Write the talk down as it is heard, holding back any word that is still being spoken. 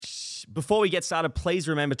Before we get started, please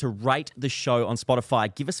remember to rate the show on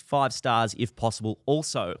Spotify. Give us 5 stars if possible.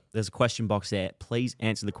 Also, there's a question box there. Please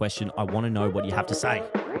answer the question. I want to know what you have to say.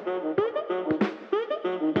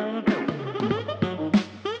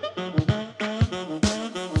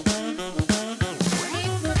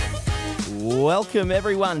 Welcome,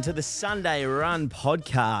 everyone, to the Sunday Run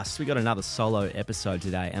podcast. We got another solo episode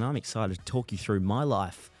today, and I'm excited to talk you through my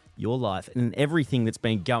life, your life, and everything that's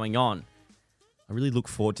been going on. I really look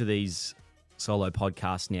forward to these solo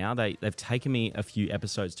podcasts now. They've taken me a few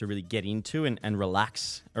episodes to really get into and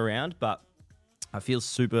relax around, but I feel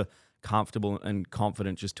super comfortable and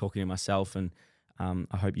confident just talking to myself, and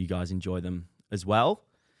I hope you guys enjoy them as well.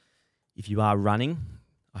 If you are running,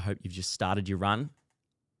 I hope you've just started your run.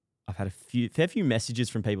 I've had a fair few messages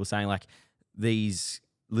from people saying like these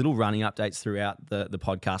little running updates throughout the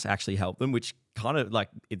podcast actually help them, which kind of like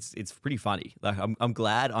it's pretty funny. Like I'm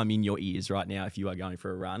glad I'm in your ears right now if you are going for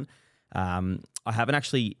a run. I haven't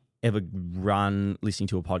actually ever run listening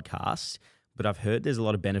to a podcast, but I've heard there's a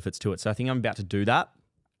lot of benefits to it. So I think I'm about to do that.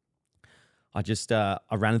 I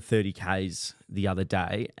ran 30 Ks the other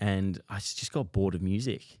day and I just got bored of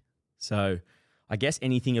music. So I guess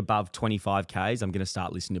anything above 25 Ks, I'm going to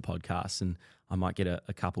start listening to podcasts and I might get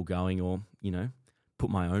a couple going or, put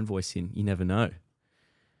my own voice in. You never know.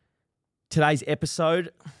 Today's episode,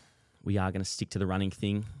 we are going to stick to the running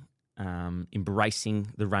thing, embracing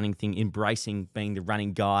the running thing, embracing being the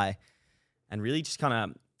running guy, and really just kind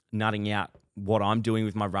of nutting out what I'm doing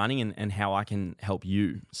with my running and how I can help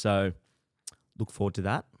you. So look forward to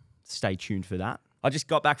that. Stay tuned for that. I just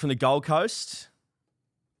got back from the Gold Coast.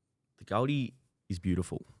 The Goldie is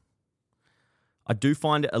beautiful. I do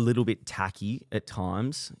find it a little bit tacky at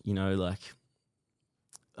times,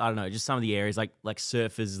 I don't know, just some of the areas like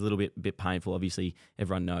surf is a little bit painful. Obviously,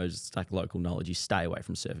 everyone knows it's like local knowledge. You stay away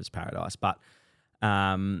from Surfers Paradise, but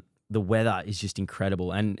the weather is just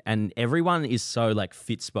incredible, and everyone is so like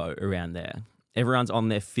fitspo around there. Everyone's on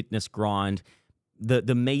their fitness grind.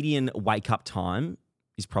 The median wake up time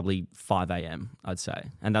is probably 5 a.m. I'd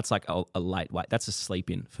say, and that's like a late wake. That's a sleep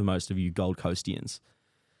in for most of you Gold Coastians.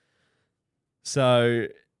 So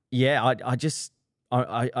yeah, I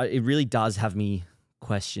it really does have me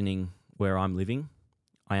questioning where I'm living.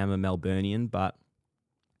 I am a Melburnian, but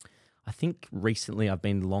I think recently I've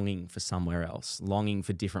been longing for somewhere else, longing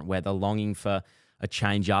for different weather, longing for a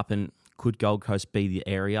change up. And could Gold Coast be the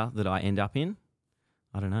area that I end up in?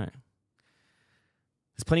 I don't know.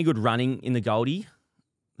 There's plenty of good running in the Goldie.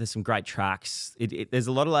 There's some great tracks. There's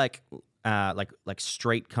a lot of like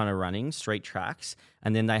street kind of running, street tracks,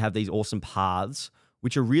 and then they have these awesome paths,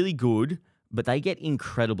 which are really good, but they get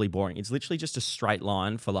incredibly boring. It's literally just a straight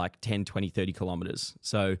line for like 10, 20, 30 kilometers.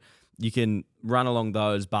 So you can run along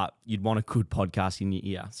those, but you'd want a good podcast in your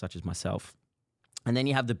ear, such as myself. And then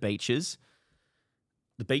you have the beaches.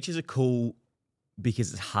 The beaches are cool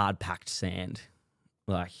because it's hard-packed sand.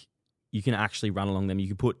 Like you can actually run along them. You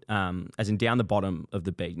can put, as in down the bottom of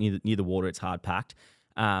the beach, near the water, it's hard-packed.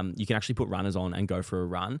 You can actually put runners on and go for a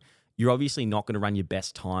run. You're obviously not going to run your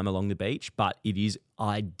best time along the beach, but it is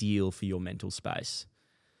ideal for your mental space.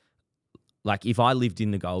 Like if I lived in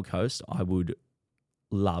the Gold Coast, I would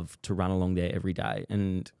love to run along there every day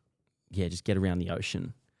and just get around the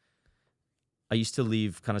ocean. I used to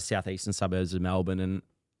live kind of southeastern suburbs of Melbourne, and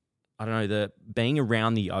I don't know, being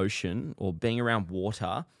around the ocean or being around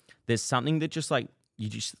water, there's something that just like you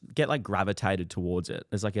just get like gravitated towards it.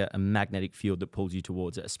 There's like a magnetic field that pulls you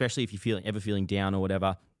towards it, especially if you're ever feeling down or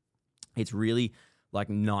whatever. It's really like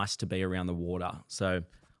nice to be around the water. So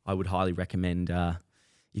I would highly recommend,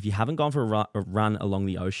 if you haven't gone for a run along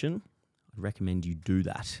the ocean, I'd recommend you do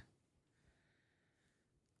that.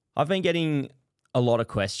 I've been getting a lot of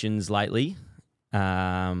questions lately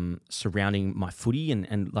surrounding my footy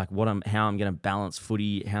and like how I'm going to balance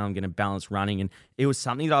footy, how I'm going to balance running. And it was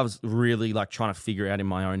something that I was really like trying to figure out in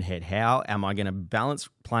my own head. How am I going to balance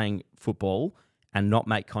playing football and not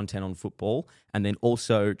make content on football, and then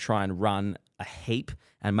also try and run a heap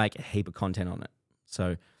and make a heap of content on it?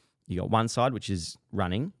 So you got one side, which is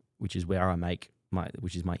running, which is where I make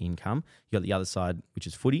which is my income. You got the other side, which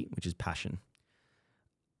is footy, which is passion.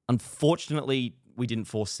 Unfortunately, we didn't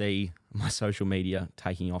foresee my social media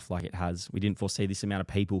taking off like it has. We didn't foresee this amount of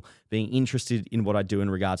people being interested in what I do in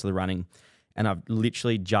regards to the running. And I've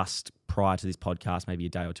literally just prior to this podcast, maybe a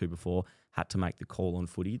day or two before, had to make the call on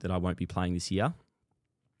footy that I won't be playing this year.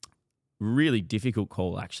 Really difficult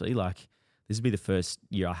call, actually. Like, this will be the first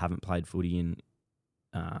year I haven't played footy in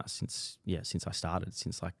since I started,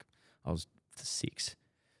 since like I was 6.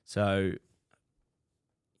 So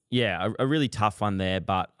yeah, a really tough one there,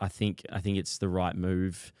 but I think it's the right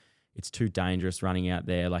move. it's too dangerous running out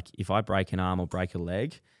there. Like if I break an arm or break a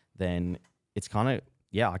leg, then it's kind of,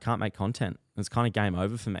 I can't make content. It's kind of game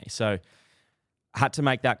over for me. So I had to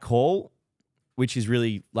make that call, which is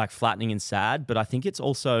really like flattening and sad, but I think it's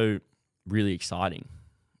also really exciting.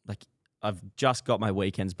 Like I've just got my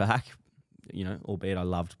weekends back, albeit I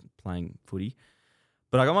loved playing footy,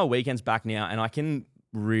 but I got my weekends back now and I can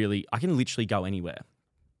literally go anywhere.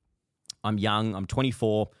 I'm young, I'm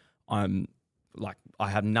 24, I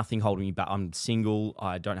have nothing holding me back. I'm single,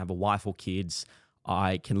 I don't have a wife or kids.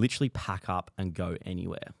 I can literally pack up and go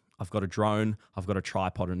anywhere. I've got a drone, I've got a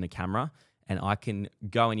tripod and a camera, and I can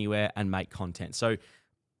go anywhere and make content. So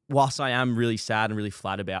whilst I am really sad and really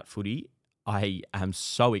flat about footy, I am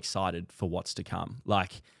so excited for what's to come.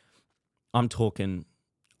 Like I'm talking,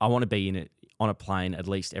 I want to be on a plane at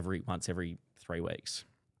least once every 3 weeks.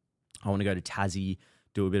 I want to go to Tassie,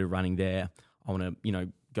 do a bit of running there. I want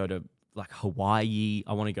to, go to like Hawaii.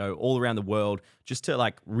 I want to go all around the world just to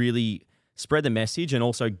like really spread the message and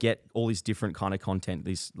also get all this different kind of content,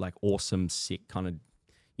 this like awesome, sick kind of,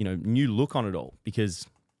 new look on it all. Because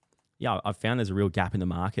I've found there's a real gap in the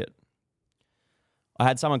market. I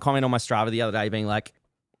had someone comment on my Strava the other day being like,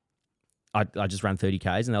 I just ran 30 Ks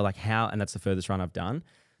and they're like, how, and that's the furthest run I've done.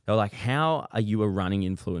 They were like, how are you a running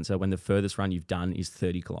influencer when the furthest run you've done is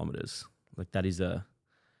 30 kilometers? Like that's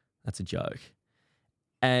a joke.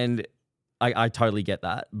 And I totally get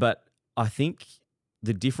that. But I think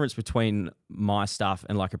the difference between my stuff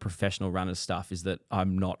and like a professional runner's stuff is that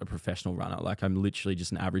I'm not a professional runner. Like I'm literally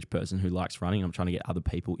just an average person who likes running. I'm trying to get other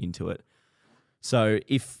people into it. So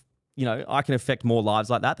if, I can affect more lives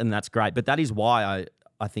like that, then that's great. But that is why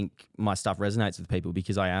I think my stuff resonates with people,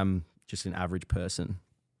 because I am just an average person.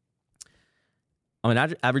 I'm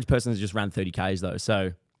an average person who's just ran 30 Ks though.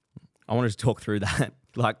 So I wanted to talk through that.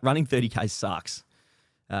 Like running 30 Ks sucks.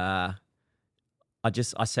 I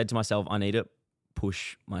said to myself, I need to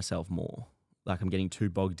push myself more. Like I'm getting too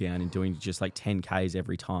bogged down in doing just like 10 Ks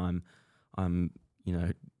every time. I'm,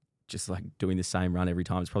 just like doing the same run every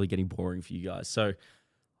time. It's probably getting boring for you guys. So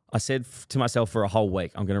I said to myself for a whole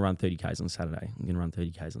week, I'm going to run 30 Ks on Saturday. I'm going to run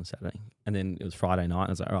 30 Ks on Saturday. And then it was Friday night. And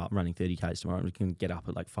I was like, all right, I'm running 30 Ks tomorrow. I'm just going to get up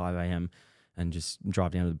at like 5 a.m. and just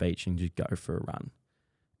drive down to the beach and just go for a run.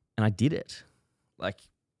 And I did it. Like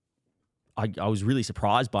I was really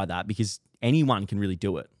surprised by that, because anyone can really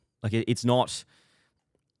do it. Like it's not,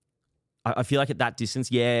 I feel like at that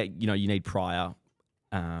distance, you need prior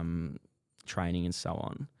training and so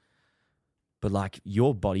on. But like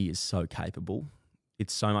your body is so capable.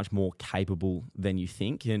 It's so much more capable than you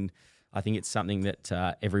think. And I think it's something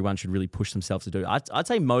that everyone should really push themselves to do. I'd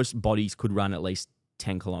say most bodies could run at least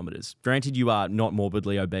 10 kilometers. Granted, you are not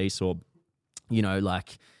morbidly obese or,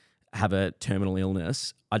 like have a terminal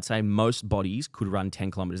illness. I'd say most bodies could run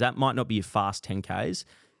 10 kilometers. That might not be a fast 10 Ks.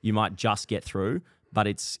 You might just get through, but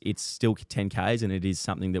it's still 10 Ks, and it is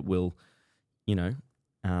something that will,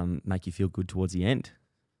 make you feel good towards the end.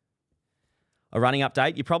 A running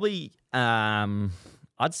update, you're probably,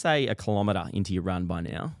 I'd say a kilometre into your run by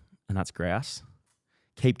now, and that's grouse.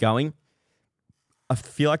 Keep going. I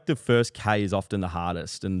feel like the first K is often the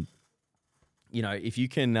hardest, and, if you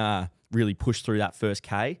can really push through that first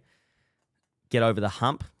K, get over the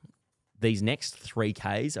hump, these next 3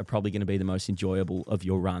 Ks are probably going to be the most enjoyable of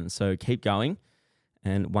your run. So keep going,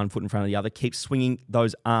 and one foot in front of the other. Keep swinging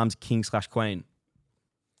those arms, king/queen.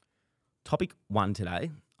 Topic 1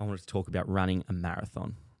 today, I wanted to talk about running a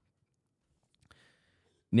marathon.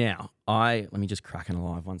 Now, let me just crack an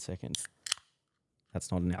Alive 1 second.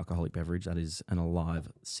 That's not an alcoholic beverage. That is an Alive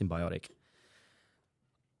Symbiotic.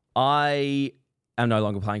 I am no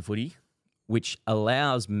longer playing footy, which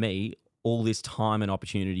allows me all this time and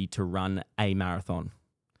opportunity to run a marathon.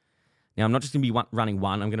 Now, I'm not just going to be running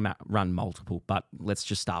one. I'm going to run multiple, but let's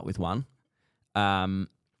just start with one. And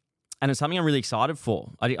it's something I'm really excited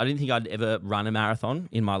for. I didn't think I'd ever run a marathon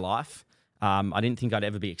in my life. I didn't think I'd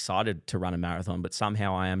ever be excited to run a marathon, but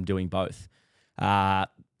somehow I am doing both.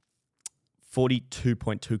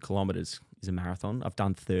 42.2 kilometers is a marathon. I've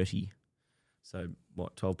done 30. So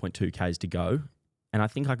 12.2 Ks to go. And I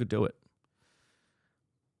think I could do it.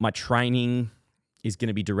 My training is going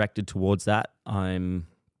to be directed towards that. I've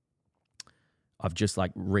just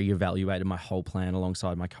like reevaluated my whole plan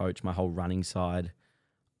alongside my coach, my whole running side.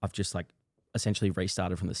 I've just like essentially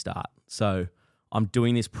restarted from the start. So I'm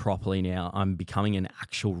doing this properly now. I'm becoming an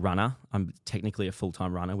actual runner. I'm technically a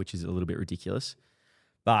full-time runner, which is a little bit ridiculous.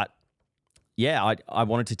 But yeah, I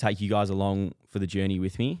wanted to take you guys along for the journey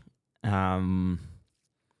with me.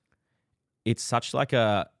 It's such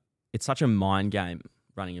a mind game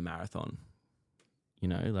running a marathon.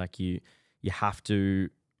 Like you have to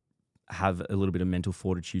have a little bit of mental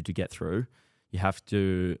fortitude to get through. You have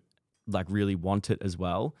to like really want it as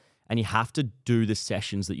well. And you have to do the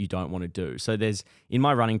sessions that you don't want to do. So in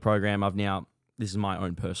my running program, this is my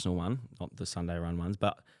own personal one, not the Sunday run ones,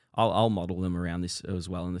 but I'll model them around this as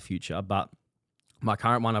well in the future. But my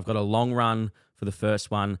current one, I've got a long run for the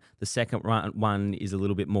first one. The second one is a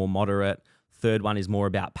little bit more moderate. Third one is more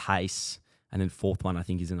about pace. And then fourth one, I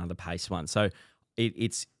think, is another pace one. So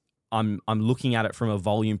I'm looking at it from a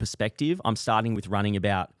volume perspective. I'm starting with running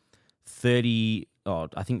about 30,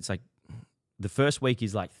 I think it's like the first week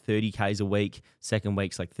is like 30 Ks a week. Second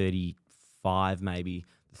week's like 35 maybe.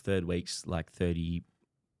 The third week's like 36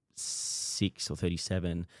 or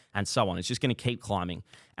 37 and so on. It's just going to keep climbing.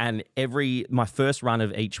 And my first run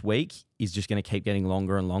of each week is just going to keep getting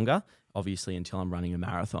longer and longer, obviously, until I'm running a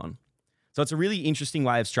marathon. So it's a really interesting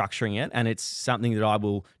way of structuring it, and it's something that I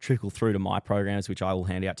will trickle through to my programs, which I will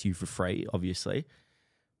hand out to you for free, obviously.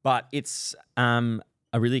 But it's a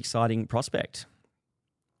really exciting prospect.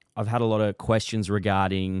 I've had a lot of questions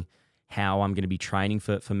regarding how I'm going to be training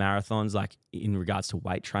for marathons, like in regards to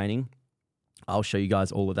weight training. I'll show you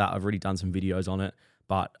guys all of that. I've already done some videos on it,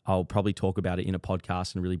 but I'll probably talk about it in a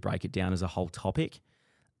podcast and really break it down as a whole topic.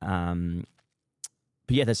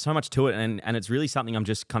 But yeah, there's so much to it, and it's really something I'm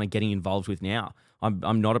just kind of getting involved with now.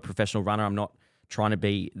 I'm not a professional runner. I'm not trying to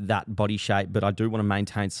be that body shape, but I do want to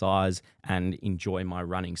maintain size and enjoy my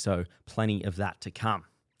running. So plenty of that to come.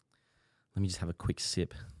 Let me just have a quick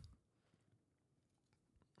sip.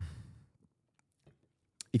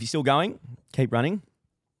 If you're still going, keep running.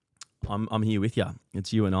 I'm here with you.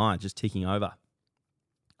 It's you and I just ticking over.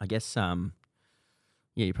 I guess,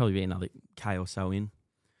 you'll probably be another K or so in,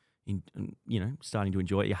 starting to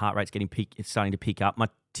enjoy it. Your heart rate's it's starting to pick up. My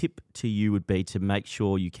tip to you would be to make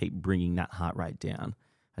sure you keep bringing that heart rate down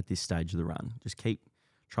at this stage of the run. Just keep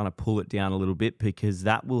trying to pull it down a little bit, because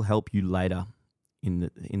that will help you later in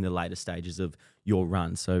the later stages of your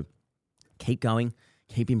run. So keep going,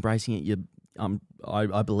 keep embracing it.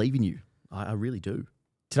 I believe in you. I really do.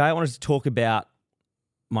 Today I wanted to talk about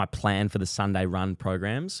my plan for the Sunday run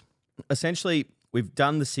programs. Essentially, we've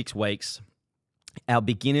done the 6 weeks. Our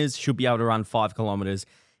beginners should be able to run 5 kilometers.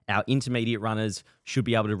 Our intermediate runners should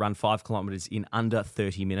be able to run 5 kilometers in under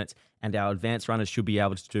 30 minutes. And our advanced runners should be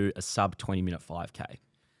able to do a sub 20-minute 5K.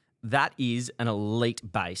 That is an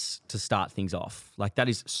elite base to start things off. Like, that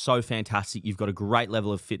is so fantastic. You've got a great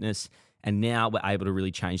level of fitness, and now we're able to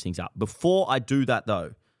really change things up. Before I do that,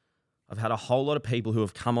 though, I've had a whole lot of people who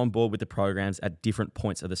have come on board with the programs at different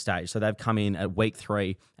points of the stage. So they've come in at week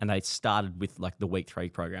 3 and they started with like the week 3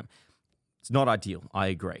 program. It's not ideal. I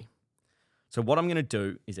agree. So what I'm going to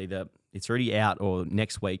do is either it's already out, or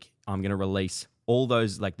next week I'm going to release all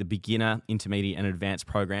those, like the beginner, intermediate and advanced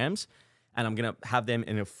programs. And I'm going to have them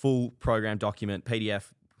in a full program document,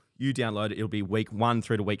 PDF. You download it. It'll be week 1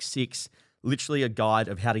 through to week 6. Literally a guide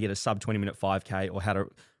of how to get a sub 20-minute 5K, or how to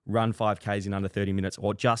run 5Ks in under 30 minutes,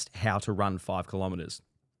 or just how to run 5 kilometers.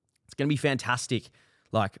 It's going to be fantastic.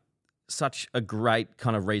 Like, such a great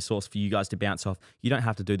kind of resource for you guys to bounce off. You don't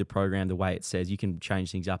have to do the program the way it says. You can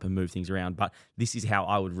change things up and move things around, but this is how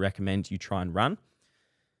I would recommend you try and run.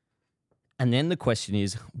 And then the question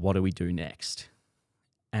is, what do we do next?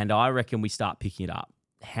 And I reckon we start picking it up.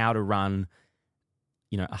 How to run,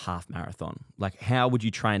 a half marathon. Like, how would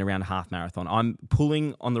you train around a half marathon? I'm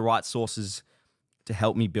pulling on the right sources to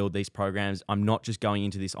help me build these programs. I'm not just going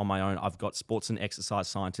into this on my own. I've got sports and exercise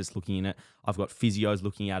scientists looking in it. I've got physios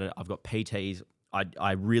looking at it. I've got PTs.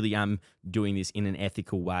 I really am doing this in an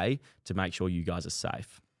ethical way to make sure you guys are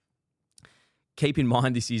safe. Keep in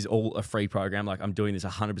mind, this is all a free program. Like, I'm doing this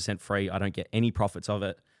 100% free. I don't get any profits of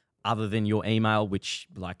it other than your email, which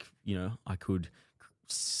I could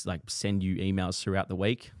send you emails throughout the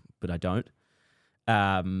week, but I don't.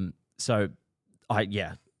 I'm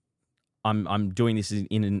doing this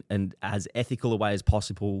in an as ethical a way as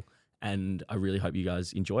possible, and I really hope you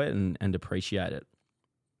guys enjoy it and appreciate it.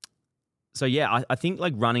 So yeah, I think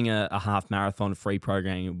like running a half marathon free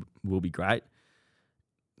program will be great.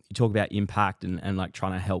 You talk about impact and like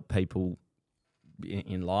trying to help people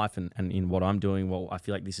in life and in what I'm doing. Well, I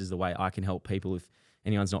feel like this is the way I can help people. If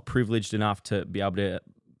anyone's not privileged enough to be able to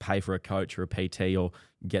pay for a coach or a PT or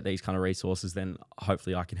get these kind of resources, then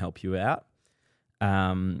hopefully I can help you out.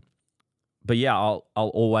 But yeah, I'll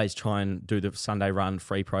always try and do the Sunday run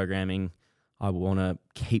free programming. I want to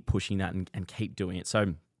keep pushing that and keep doing it.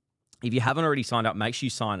 So if you haven't already signed up, make sure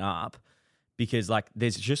you sign up, because like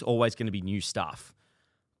there's just always going to be new stuff.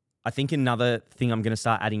 I think another thing I'm going to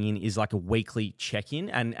start adding in is like a weekly check-in,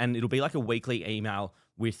 and it'll be like a weekly email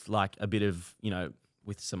with like a bit of,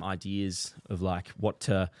 with some ideas of like what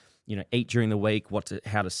to eat during the week,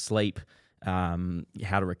 how to sleep, how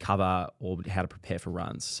to recover, or how to prepare for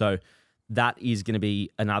runs. So that is going to be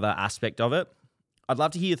another aspect of it. I'd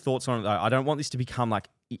love to hear your thoughts on it, though. I don't want this to become like,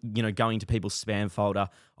 going to people's spam folder.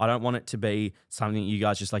 I don't want it to be something that you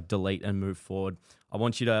guys just like delete and move forward. I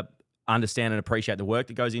want you to understand and appreciate the work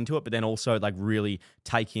that goes into it, but then also like really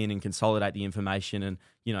take in and consolidate the information and,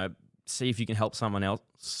 see if you can help someone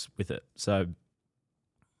else with it. So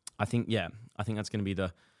I think that's going to be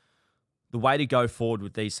the way to go forward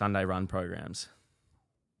with these Sunday run programs.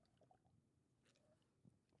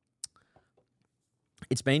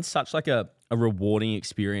 It's been such like a rewarding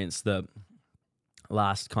experience the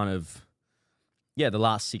last the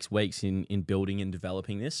last 6 weeks in building and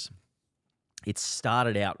developing this. It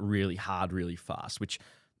started out really hard, really fast, which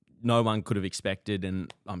no one could have expected,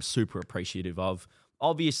 and I'm super appreciative of.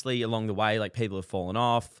 Obviously, along the way, like people have fallen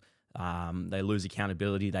off, they lose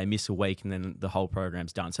accountability, they miss a week, and then the whole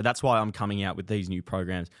program's done. So that's why I'm coming out with these new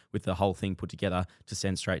programs with the whole thing put together to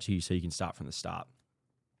send straight to you so you can start from the start.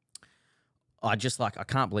 I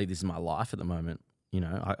can't believe this is my life at the moment.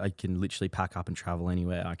 I can literally pack up and travel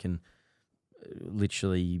anywhere. I can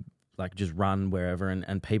literally like just run wherever,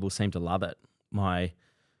 and people seem to love it. My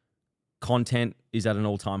content is at an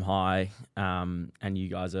all-time high, and you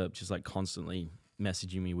guys are just like constantly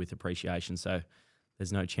messaging me with appreciation. So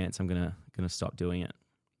there's no chance I'm gonna stop doing it.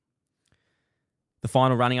 The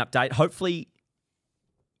final running update. Hopefully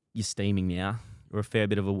you're steaming now. We're a fair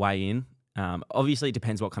bit of a way in. Obviously, it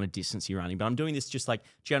depends what kind of distance you're running, but I'm doing this just like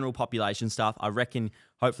general population stuff. I reckon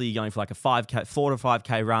hopefully you're going for like a 4 to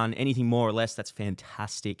 5K run. Anything more or less, that's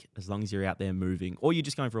fantastic as long as you're out there moving, or you're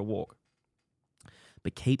just going for a walk.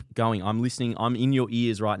 But keep going. I'm listening. I'm in your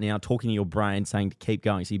ears right now, talking to your brain, saying to keep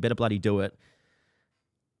going. So you better bloody do it.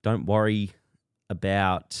 Don't worry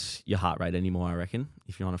about your heart rate anymore, I reckon,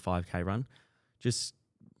 if you're on a 5K run. Just,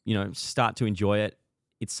 start to enjoy it.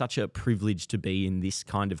 It's such a privilege to be in this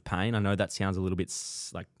kind of pain. I know that sounds a little bit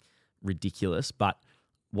like ridiculous, but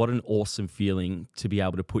what an awesome feeling to be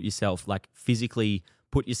able to put yourself, like physically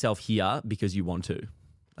put yourself here because you want to.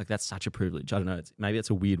 Like that's such a privilege. I don't know. Maybe it's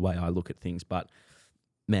a weird way I look at things, but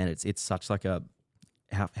man, it's such like how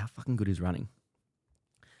fucking good is running.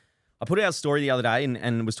 I put out a story the other day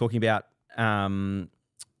and was talking about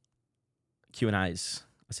Q&As.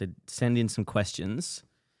 I said, send in some questions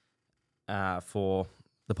for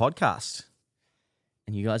the podcast.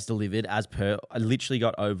 And you guys delivered as per. I literally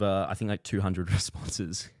got over, I think, like 200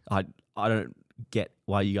 responses. I don't get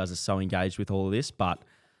why you guys are so engaged with all of this, but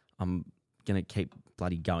I'm going to keep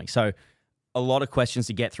bloody going. So a lot of questions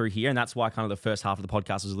to get through here, and that's why kind of the first half of the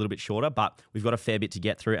podcast was a little bit shorter, but we've got a fair bit to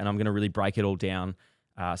get through, and I'm going to really break it all down.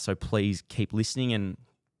 So please keep listening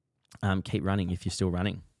and keep running if you're still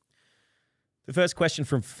running. The first question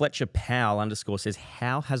from Fletcher Powell _ says,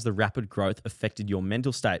 how has the rapid growth affected your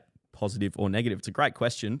mental state, positive or negative? It's a great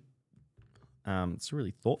question. It's a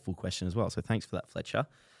really thoughtful question as well. So thanks for that, Fletcher.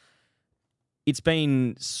 It's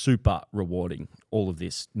been super rewarding, all of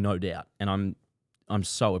this, no doubt. And I'm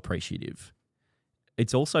so appreciative.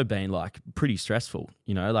 It's also been like pretty stressful,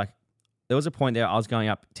 like there was a point there I was going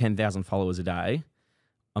up 10,000 followers a day.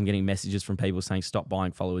 I'm getting messages from people saying, stop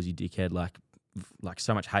buying followers, you dickhead. Like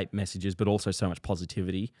so much hate messages, but also so much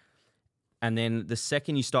positivity. And then the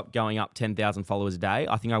second you stop going up 10,000 followers a day,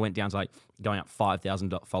 I think I went down to like going up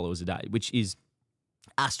 5,000 followers a day, which is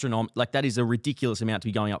astronomical. Like that is a ridiculous amount to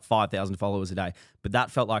be going up 5,000 followers a day. But that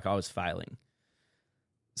felt like I was failing.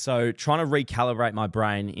 So trying to recalibrate my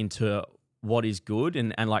brain into what is good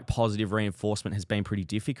and like positive reinforcement has been pretty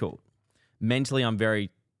difficult. Mentally, I'm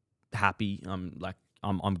very happy.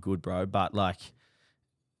 I'm good, bro. But like,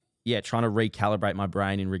 yeah, trying to recalibrate my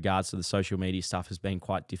brain in regards to the social media stuff has been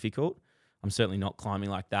quite difficult. I'm certainly not climbing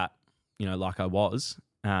like that, like I was.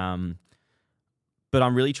 But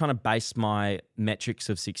I'm really trying to base my metrics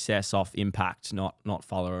of success off impact, not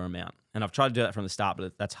follower amount. And I've tried to do that from the start,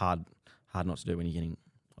 but that's hard not to do when you're getting.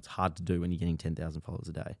 It's hard to do when you're getting 10,000 followers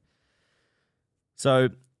a day. So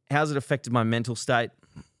how's it affected my mental state?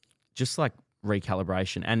 Just like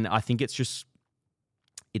recalibration. And I think it's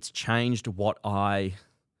changed what I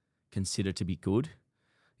consider to be good.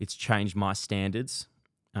 It's changed my standards.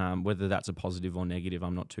 Whether that's a positive or negative,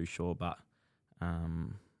 I'm not too sure. But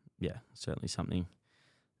yeah, certainly something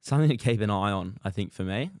to keep an eye on, I think, for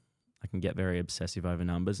me. I can get very obsessive over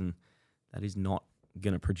numbers, and that is not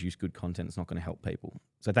going to produce good content. It's not going to help people.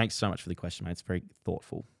 So thanks so much for the question, mate. It's very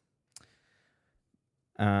thoughtful.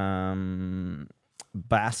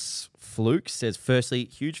 Bass Fluke says, firstly,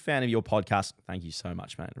 huge fan of your podcast. Thank you so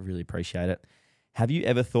much, mate. I really appreciate it. Have you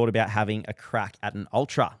ever thought about having a crack at an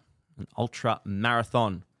ultra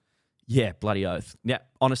marathon? Yeah, bloody oath. Yeah,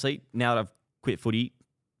 honestly, now that I've quit footy,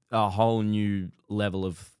 a whole new level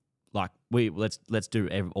of like let's do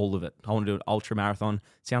all of it. I want to do an ultra marathon.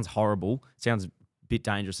 Sounds horrible. Sounds a bit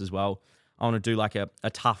dangerous as well. I want to do like a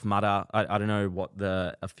tough mudder. I don't know what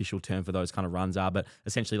the official term for those kind of runs are, but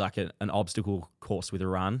essentially like an obstacle course with a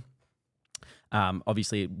run.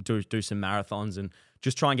 Obviously, do some marathons and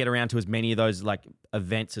just try and get around to as many of those like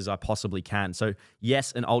events as I possibly can. So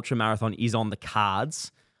yes, an ultra marathon is on the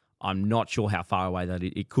cards. I'm not sure how far away that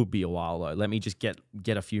it could be a while though. Let me just get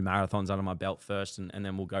a few marathons under my belt first, and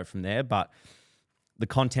then we'll go from there. But the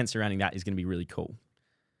content surrounding that is going to be really cool.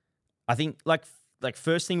 I think like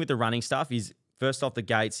first thing with the running stuff is first off the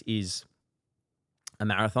gates is a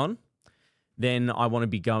marathon. Then I want to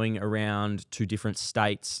be going around to different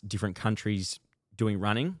states, different countries doing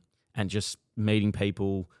running and just meeting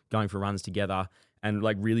people, going for runs together and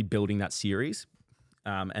like really building that series.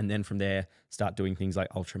 And then from there, start doing things like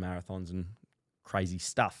ultra marathons and crazy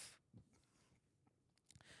stuff.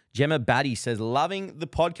 Gemma Batty says, loving the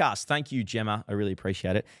podcast. Thank you, Gemma. I really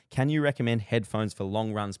appreciate it. Can you recommend headphones for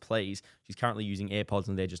long runs, please? She's currently using AirPods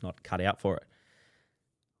and they're just not cut out for it.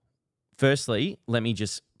 Firstly, let me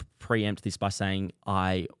just preempt this by saying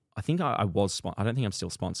I think I was, I don't think I'm still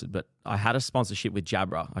sponsored, but I had a sponsorship with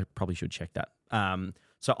Jabra. I probably should check that.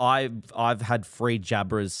 So I've had free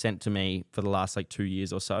Jabras sent to me for the last like 2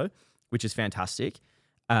 years or so, which is fantastic.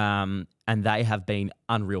 And they have been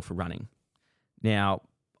unreal for running. Now,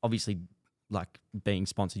 obviously, like being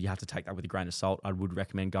sponsored, you have to take that with a grain of salt. I would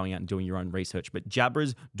recommend going out and doing your own research. But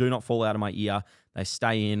Jabras do not fall out of my ear. They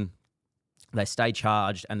stay in, they stay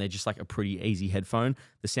charged, and they're just like a pretty easy headphone.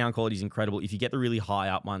 The sound quality is incredible. If you get the really high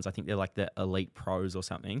up ones, I think they're like the Elite Pros or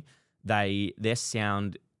something. Their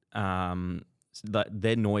sound,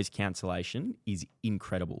 their noise cancellation is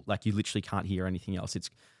incredible. Like you literally can't hear anything else. It's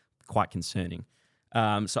quite concerning.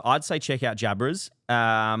 So I'd say check out Jabras.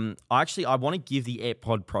 I want to give the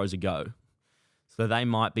AirPod Pros a go. So they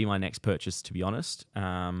might be my next purchase, to be honest. But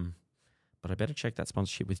I better check that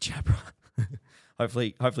sponsorship with Jabra.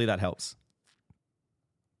 Hopefully that helps.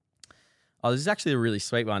 Oh, this is actually a really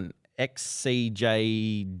sweet one.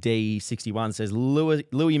 XCJD61 says,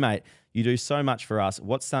 Louis, mate, you do so much for us.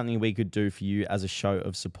 What's something we could do for you as a show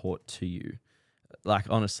of support to you? Like,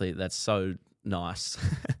 honestly, that's so nice.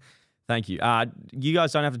 Thank you. You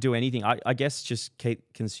guys don't have to do anything. I guess just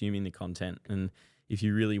keep consuming the content. And if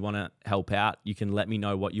you really want to help out, you can let me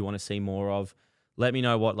know what you want to see more of. Let me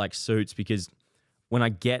know what like suits, because when I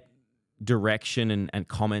get direction and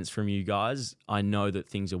comments from you guys, I know that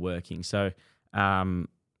things are working. So,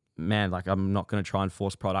 man, like I'm not going to try and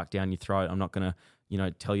force product down your throat. I'm not going to,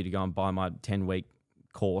 tell you to go and buy my 10-week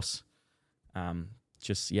course.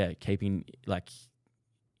 Keeping like,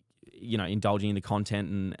 indulging in the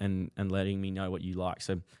content and letting me know what you like.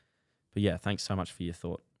 So, but yeah, thanks so much for your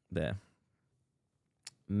thought there.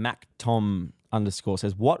 MacTom _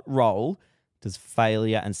 says, what role does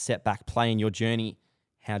failure and setback play in your journey?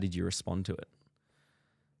 How did you respond to it?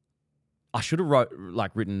 I should have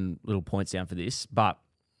written little points down for this, but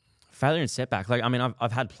failure and setback,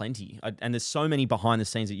 I've had plenty, and there's so many behind the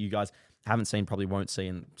scenes that you guys haven't seen, probably won't see,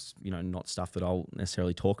 and not stuff that I'll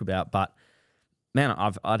necessarily talk about. But man,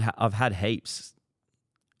 I've had heaps.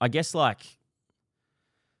 I guess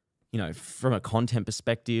from a content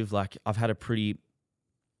perspective, like I had a pretty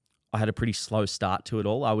slow start to it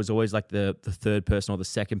all. I was always like the third person or the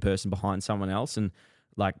second person behind someone else, and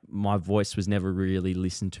like my voice was never really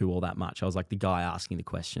listened to all that much. I was like the guy asking the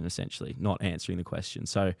question, essentially, not answering the question.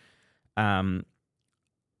 So I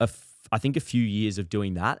think a few years of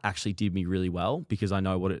doing that actually did me really well, because I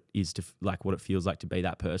know what it is to what it feels like to be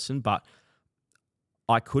that person. But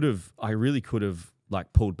I really could have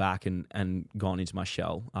like pulled back and gone into my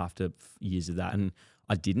shell after years of that, and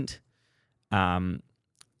I didn't.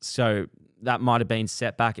 So that might have been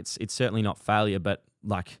setback. It's certainly not failure, but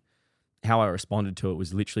like how I responded to it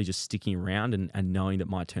was literally just sticking around and knowing that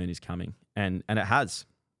my turn is coming, and it has.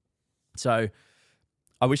 So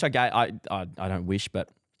I wish I don't wish,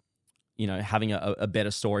 but having a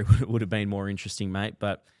better story would have been more interesting, mate.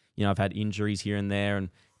 But I've had injuries here and there,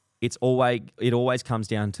 and it always comes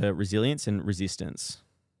down to resilience and resistance.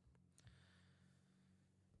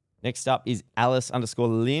 Next up is Alice _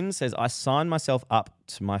 Lynn says, I signed myself up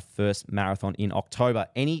to my first marathon in October.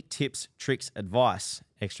 Any tips, tricks, advice?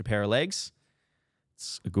 Extra pair of legs?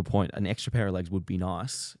 It's a good point. An extra pair of legs would be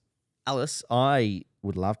nice. Alice, I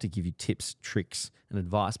would love to give you tips, tricks, and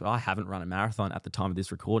advice, but I haven't run a marathon at the time of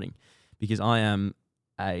this recording because I am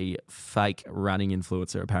a fake running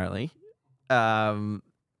influencer, apparently.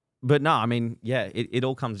 But no, it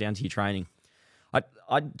all comes down to your training.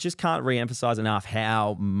 I just can't re-emphasize enough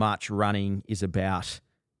how much running is about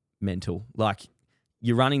mental. Like,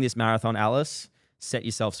 you're running this marathon, Alice, set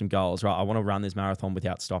yourself some goals, right? I want to run this marathon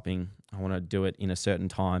without stopping. I want to do it in a certain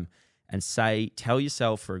time. And tell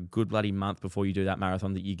yourself for a good bloody month before you do that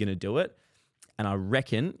marathon that you're going to do it. And I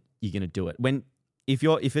reckon you're going to do it.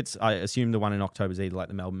 If it's, I assume the one in October is either like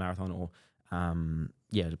the Melbourne Marathon or,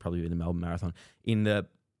 it'll probably be the Melbourne Marathon. In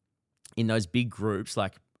those big groups,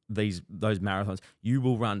 like those marathons, you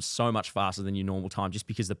will run so much faster than your normal time just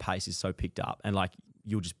because the pace is so picked up, and like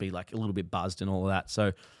you'll just be like a little bit buzzed and all of that.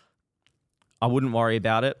 So I wouldn't worry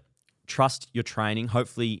about it. Trust your training.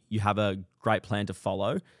 Hopefully you have a great plan to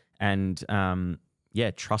follow, and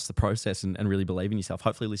trust the process and really believe in yourself.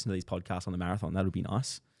 Hopefully listen to these podcasts on the marathon. That would be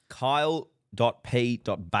nice. Kyle.p.bailey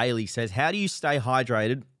says, how do you stay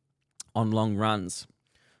hydrated on long runs?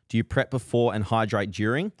 Do you prep before and hydrate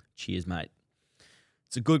during? Cheers, mate.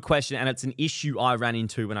 It's a good question, and it's an issue I ran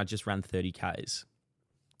into when I just ran 30 Ks.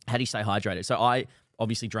 How do you stay hydrated? So I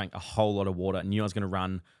obviously drank a whole lot of water and knew I was going to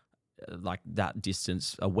run like that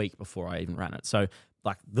distance a week before I even ran it. So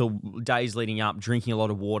like the days leading up, drinking a lot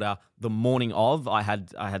of water. The morning of, I had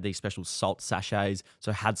these special salt sachets.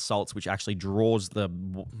 So I had salts, which actually draws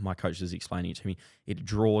my coach is explaining it to me. It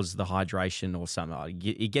draws the hydration or something.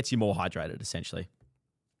 It gets you more hydrated essentially.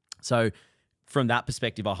 So from that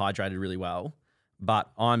perspective, I hydrated really well,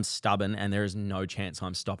 but I'm stubborn and there is no chance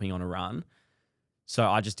I'm stopping on a run. So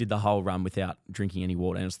I just did the whole run without drinking any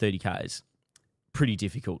water, and it was 30 Ks. Pretty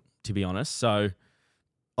difficult, to be honest. So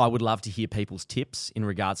I would love to hear people's tips in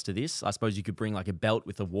regards to this. I suppose you could bring like a belt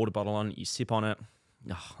with a water bottle on it, you sip on it.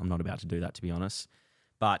 Oh, I'm not about to do that, to be honest.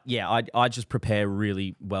 But yeah, I just prepare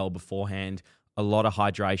really well beforehand, a lot of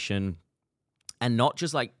hydration, and not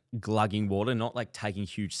just like glugging water, not like taking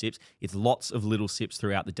huge sips. It's lots of little sips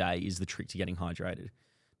throughout the day is the trick to getting hydrated.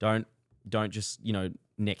 Don't just,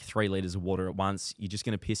 neck 3 liters of water at once. You're just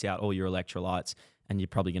going to piss out all your electrolytes and you're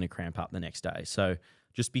probably going to cramp up the next day. So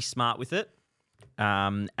just be smart with it.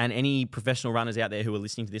 And any professional runners out there who are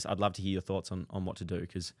listening to this, I'd love to hear your thoughts on what to do,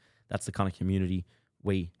 because that's the kind of community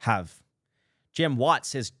we have. Jem White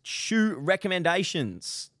says, shoe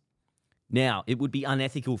recommendations. Now, it would be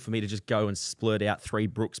unethical for me to just go and splurt out 3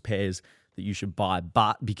 Brooks pairs that you should buy,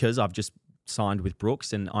 but because I've just signed with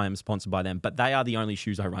Brooks and I am sponsored by them, but they are the only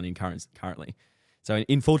shoes I run in currently. So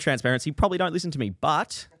in full transparency, probably don't listen to me,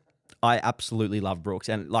 but I absolutely love Brooks.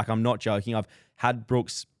 And like, I'm not joking. I've had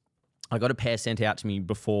Brooks. I got a pair sent out to me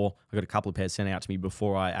before. I got a couple of pairs sent out to me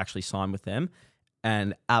before I actually signed with them,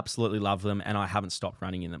 and absolutely love them. And I haven't stopped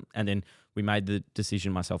running in them. And then we made the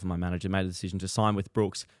decision, myself and my manager made the decision to sign with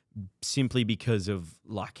Brooks simply because of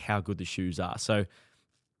like how good the shoes are. So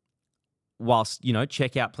whilst,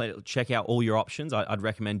 check out all your options, I'd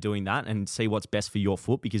recommend doing that and see what's best for your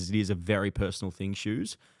foot, because it is a very personal thing,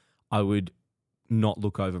 shoes. I would not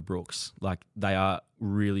look over Brooks. Like, they are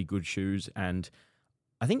really good shoes, and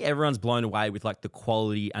I think everyone's blown away with like the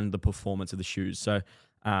quality and the performance of the shoes. So,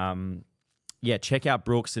 check out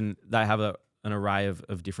Brooks, and they have an array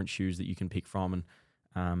of different shoes that you can pick from,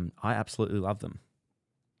 and I absolutely love them.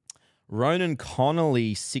 Ronan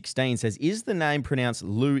Connolly 16 says, is the name pronounced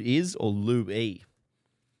Louis or Louis?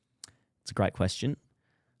 It's a great question.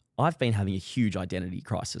 I've been having a huge identity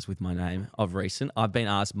crisis with my name of recent. I've been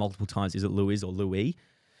asked multiple times, is it Louis or Louis?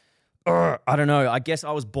 I don't know. I guess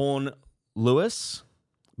I was born Louis,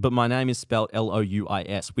 but my name is spelled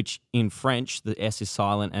Louis, which in French, the S is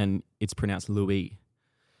silent and it's pronounced Louis.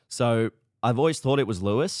 So I've always thought it was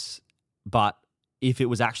Louis, but if it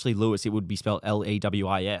was actually Lewis, it would be spelled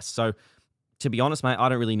Lewis. So to be honest, mate, I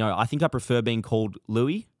don't really know. I think I prefer being called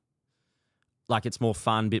Louis. Like, it's more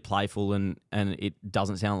fun, bit playful, and it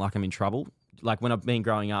doesn't sound like I'm in trouble. Like, when I've been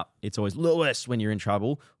growing up, it's always Lewis when you're in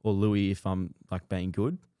trouble, or Louis if I'm like being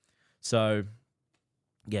good. So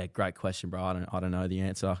yeah, great question, bro. I don't know the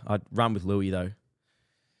answer. I'd run with Louis though.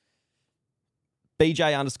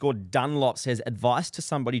 BJ_Dunlop says, advice to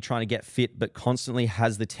somebody trying to get fit but constantly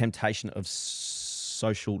has the temptation of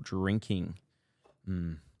social drinking.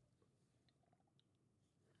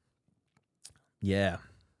 Yeah.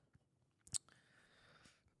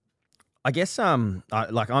 I guess I'm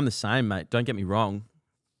the same, mate. Don't get me wrong.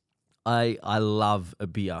 I love a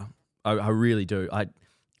beer. I really do. I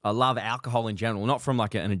love alcohol in general, not from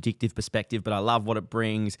like an addictive perspective, but I love what it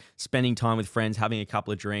brings. Spending time with friends, having a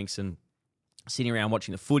couple of drinks, and sitting around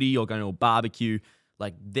watching the footy or going to a barbecue.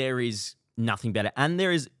 Like, there is nothing better. And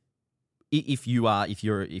there is, if you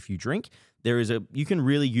drink, you can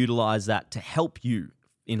really utilize that to help you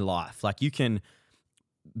in life. Like, you can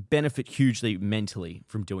benefit hugely mentally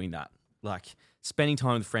from doing that. Like, spending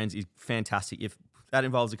time with friends is fantastic. If that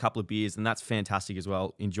involves a couple of beers, and that's fantastic as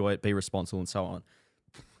well. Enjoy it, be responsible, and so on.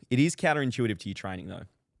 It is counterintuitive to your training though,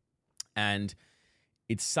 and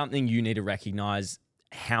it's something you need to recognize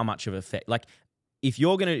how much of effect. Like if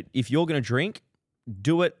you're gonna drink,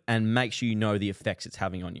 do it and make sure you know the effects it's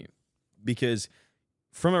having on you, because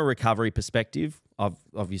from a recovery perspective, I've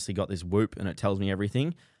obviously got this Whoop and it tells me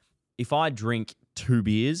everything. If I drink 2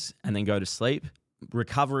 beers and then go to sleep,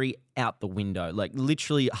 recovery out the window. Like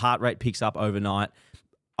literally heart rate picks up overnight.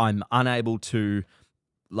 I'm unable to,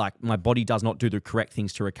 like my body does not do the correct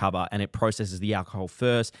things to recover, and it processes the alcohol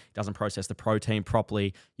first. It doesn't process the protein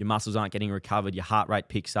properly. Your muscles aren't getting recovered. Your heart rate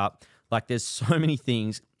picks up. Like there's so many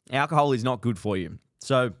things. Alcohol is not good for you.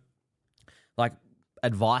 So like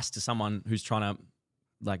advice to someone who's trying to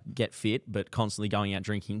like get fit but constantly going out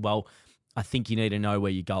drinking, well, I think you need to know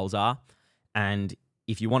where your goals are. And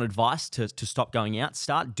if you want advice to stop going out,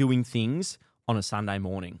 start doing things on a Sunday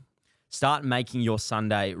morning. Start making your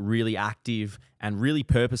Sunday really active and really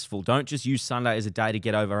purposeful. Don't just use Sunday as a day to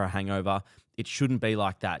get over a hangover. It shouldn't be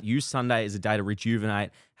like that. Use Sunday as a day to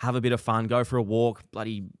rejuvenate, have a bit of fun, go for a walk,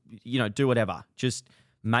 do whatever. Just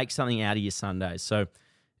make something out of your Sunday. So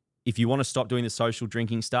if you want to stop doing the social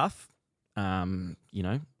drinking stuff,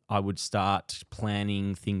 I would start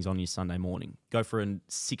planning things on your Sunday morning. Go for a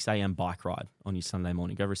 6 a.m. bike ride on your Sunday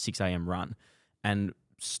morning. Go for a 6 a.m. run and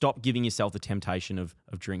stop giving yourself the temptation of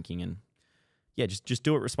drinking, and just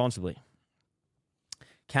do it responsibly.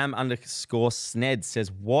 Cam_Sned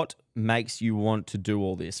says, what makes you want to do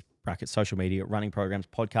all this? Bracket social media, running programs,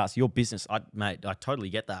 podcasts, your business. I totally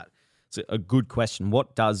get that. It's a good question.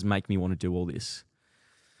 What does make me want to do all this?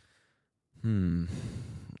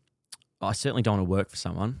 I certainly don't want to work for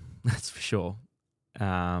someone, that's for sure.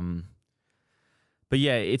 But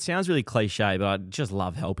yeah, it sounds really cliche, but I just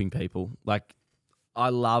love helping people. Like, I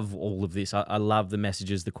love all of this. I love the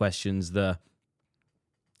messages, the questions, I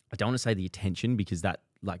don't want to say the attention because that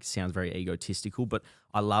like sounds very egotistical, but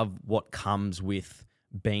I love what comes with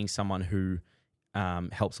being someone who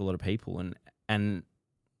helps a lot of people. And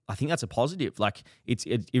I think that's a positive. Like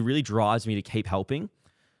it really drives me to keep helping.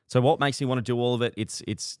 So what makes me want to do all of it?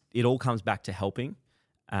 It all comes back to helping.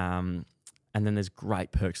 And then there's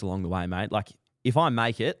great perks along the way, mate. Like if I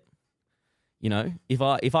make it,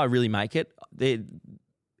 if I really make it,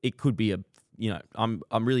 it could be I'm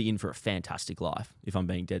really in for a fantastic life if I'm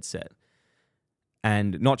being dead set.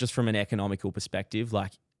 And not just from an economical perspective,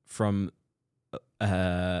 like from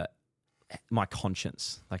my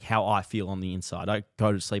conscience, like how I feel on the inside. I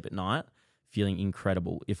go to sleep at night feeling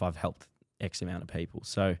incredible if I've helped X amount of people.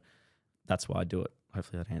 So that's why I do it.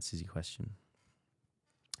 Hopefully that answers your question.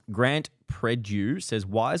 Grant Predew says,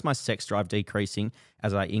 why is my sex drive decreasing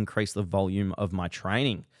as I increase the volume of my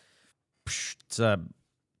training? It's a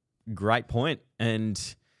great point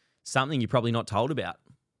and something you're probably not told about.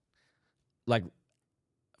 Like,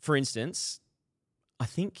 for instance, I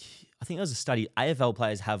think there was a study, AFL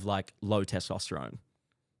players have like low testosterone,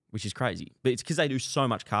 which is crazy, but it's because they do so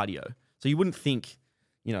much cardio. So you wouldn't think,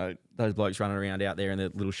 those blokes running around out there in their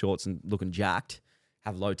little shorts and looking jacked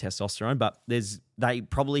have low testosterone, but they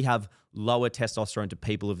probably have lower testosterone to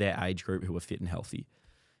people of their age group who are fit and healthy.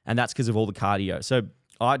 And that's because of all the cardio. So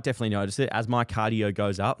I definitely notice it. As my cardio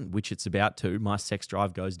goes up, which it's about to, my sex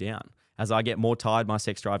drive goes down. As I get more tired, my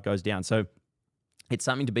sex drive goes down. So it's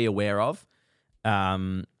something to be aware of.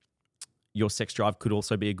 Your sex drive could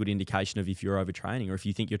also be a good indication of if you're overtraining or if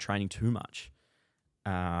you think you're training too much.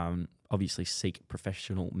 Obviously seek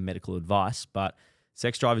professional medical advice, but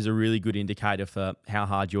sex drive is a really good indicator for how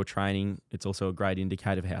hard you're training. It's also a great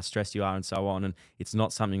indicator of how stressed you are and so on. And it's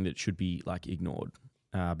not something that should be like ignored.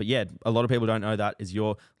 But yeah, a lot of people don't know that as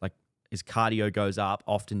cardio goes up,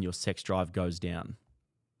 often your sex drive goes down.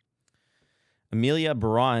 Amelia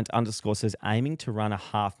Bryant _ says, aiming to run a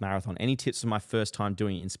half marathon. Any tips for my first time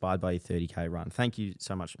doing it, inspired by your 30K run? Thank you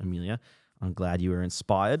so much, Amelia. I'm glad you were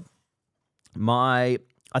inspired.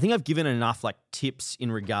 I think I've given enough like tips in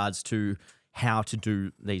regards to how to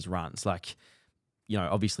do these runs. Like,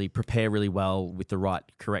 obviously prepare really well with the right,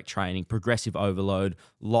 correct training, progressive overload,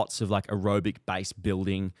 lots of like aerobic base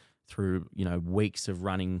building through, weeks of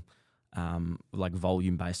running, like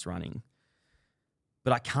volume-based running.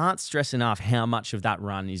 But I can't stress enough how much of that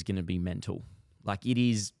run is going to be mental. Like it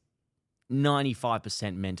is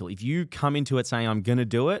 95% mental. If you come into it saying, I'm going to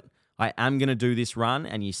do it, I am going to do this run,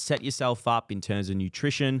 and you set yourself up in terms of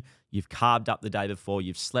nutrition, you've carved up the day before,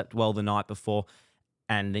 you've slept well the night before,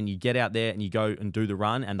 and then you get out there and you go and do the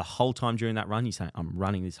run, and the whole time during that run, you say, I'm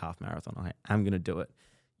running this half marathon. I am going to do it.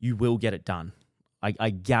 You will get it done. I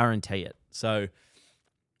guarantee it. So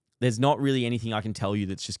there's not really anything I can tell you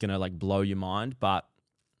that's just going to like blow your mind, but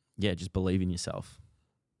yeah, just believe in yourself.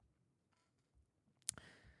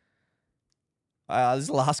 This is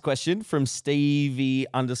the last question from Stevie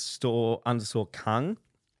underscore Kung.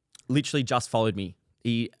 Literally just followed me.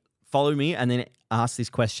 He followed me and then asked this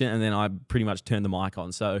question, and then I pretty much turned the mic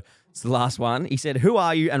on. So it's the last one. He said, "Who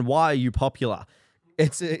are you and why are you popular?"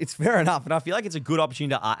 It's fair enough, and I feel like it's a good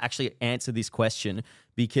opportunity to actually answer this question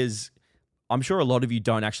because I'm sure a lot of you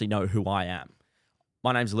don't actually know who I am.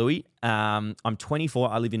 My name's Louis. I'm 24.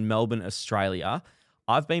 I live in Melbourne, Australia.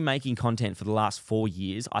 I've been making content for the last 4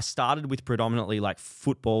 years. I started with predominantly like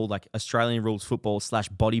football, like Australian rules football /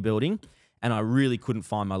 bodybuilding, and I really couldn't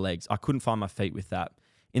find my legs. I couldn't find my feet with that.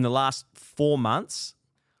 In the last 4 months,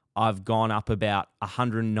 I've gone up about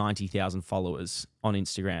 190,000 followers on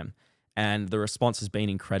Instagram, and the response has been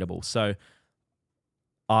incredible. So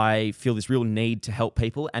I feel this real need to help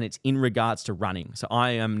people, and it's in regards to running. So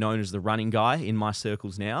I am known as the running guy in my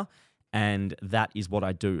circles now, and that is what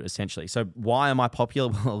I do essentially. So why am I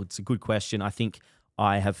popular? Well, it's a good question. I think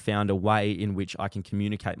I have found a way in which I can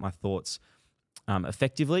communicate my thoughts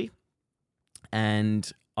effectively,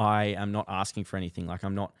 and I am not asking for anything. Like,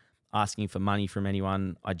 I'm not asking for money from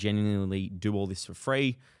anyone. I genuinely do all this for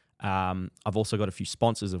free. I've also got a few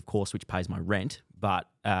sponsors, of course, which pays my rent, but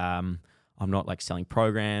I'm not like selling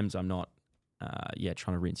programs. I'm not,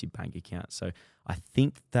 trying to rinse your bank account. So I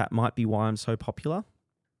think that might be why I'm so popular.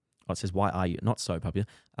 Oh, it says, why are you not so popular?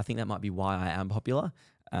 I think that might be why I am popular.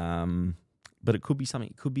 But it could be something,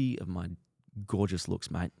 it could be of my gorgeous looks,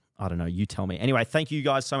 mate. I don't know. You tell me. Anyway, thank you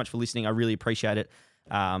guys so much for listening. I really appreciate it.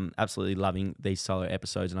 Absolutely loving these solo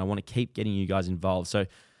episodes, and I want to keep getting you guys involved. So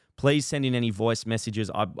please send in any voice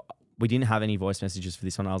messages. We didn't have any voice messages for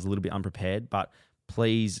this one. I was a little bit unprepared, but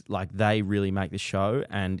please, like, they really make the show,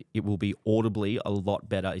 and it will be audibly a lot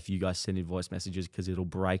better if you guys send in voice messages because it'll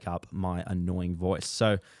break up my annoying voice.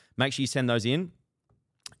 So make sure you send those in,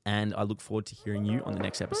 and I look forward to hearing you on the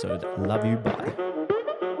next episode. Love you. Bye.